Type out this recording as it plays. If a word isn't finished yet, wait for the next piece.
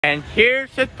And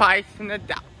here's the price in the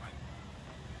dollar.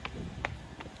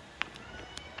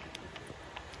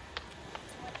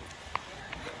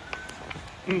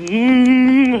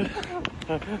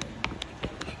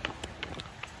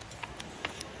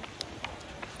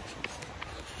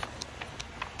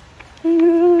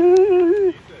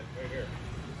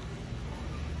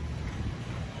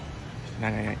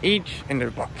 Each in the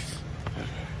box.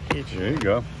 Each. There you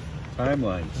go.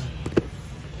 Timelines.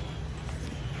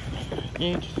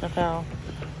 Each about.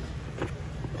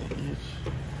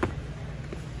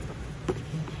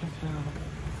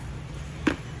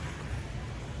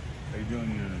 Are you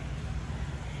doing your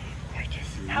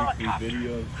weekly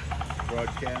video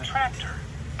broadcast? Tractor.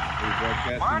 Are you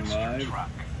broadcasting live? Truck.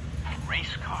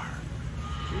 Race car.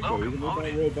 What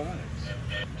about robotics?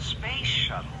 Space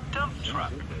shuttle. Dump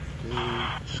truck.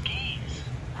 Skis.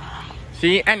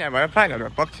 See, I never found a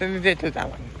box and it is that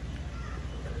one.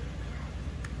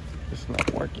 It's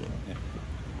not working. Yeah.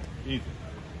 Easy.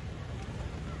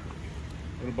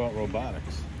 What about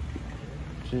robotics?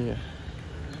 Gee.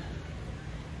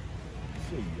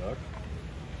 See, yuck.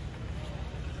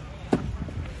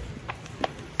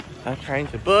 I'm trying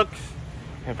to books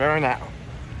and burn out.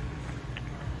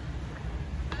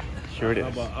 Sure it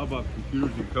is. How about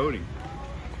computers and coding?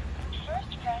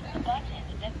 First press the button.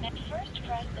 First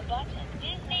press the button.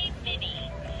 Disney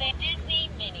Mini. Say Disney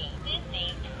Mini.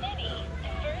 Disney Mini.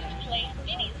 First place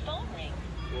Mini's phone ring.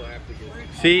 We'll have to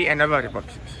get See, and the other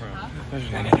boxes.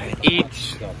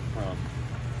 Each.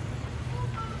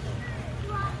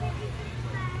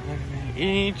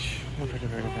 Each.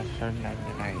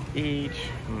 Each.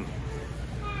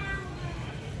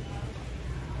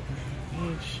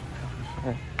 Each.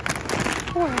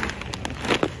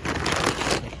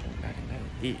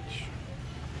 Each.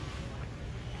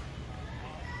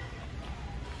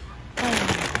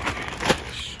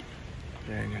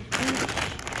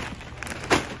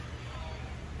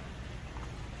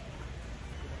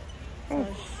 Oh,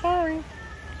 sorry.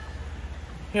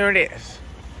 Here it is.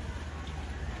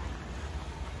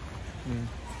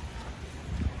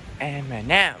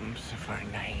 M&M's for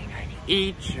 $9.90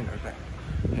 each. And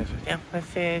there's the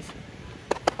emphasis.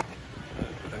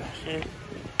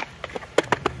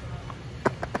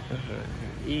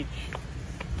 Each.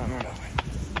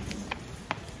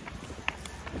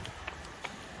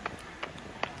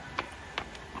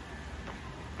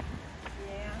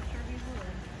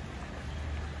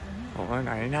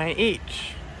 $4.99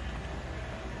 each.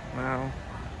 Well,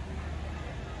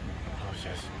 it's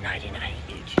just 99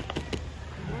 each.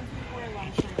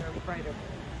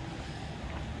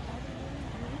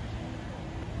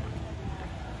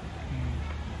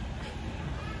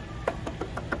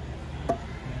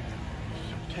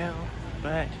 Hotel,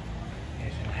 but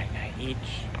it's 99 each.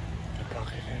 The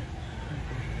pocket,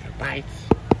 the bites,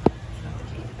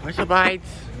 what's the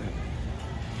bites?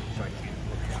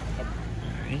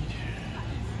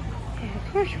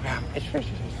 Of course you have. It's first.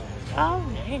 Oh,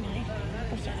 99.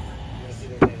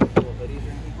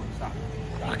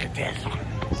 Look at this.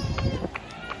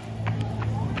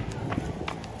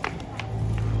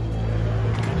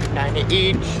 90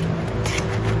 each.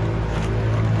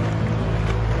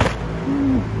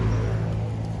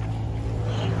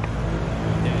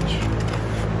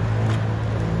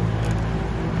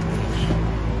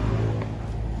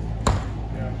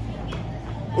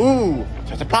 Ooh,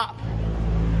 just a pop.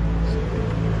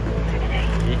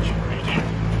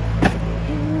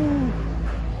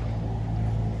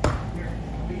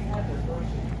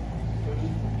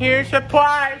 Here's the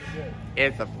price.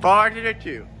 It's a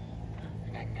 42.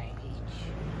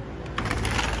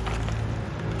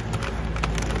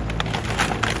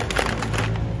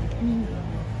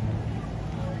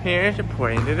 Here's the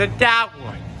point to the that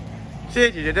one.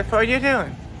 See, what the fuck you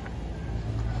doing?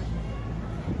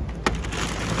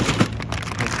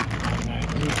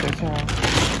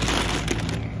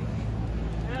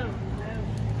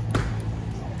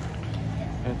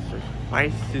 It's the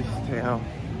spiciest tail.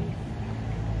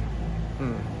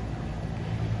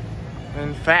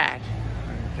 And fat.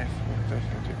 Guess what does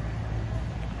it do?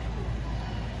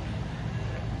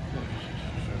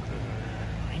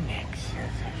 My neck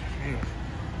says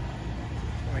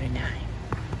 49.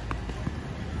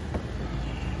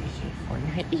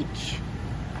 49 each.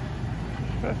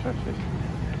 That's what it is.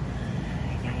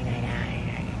 99.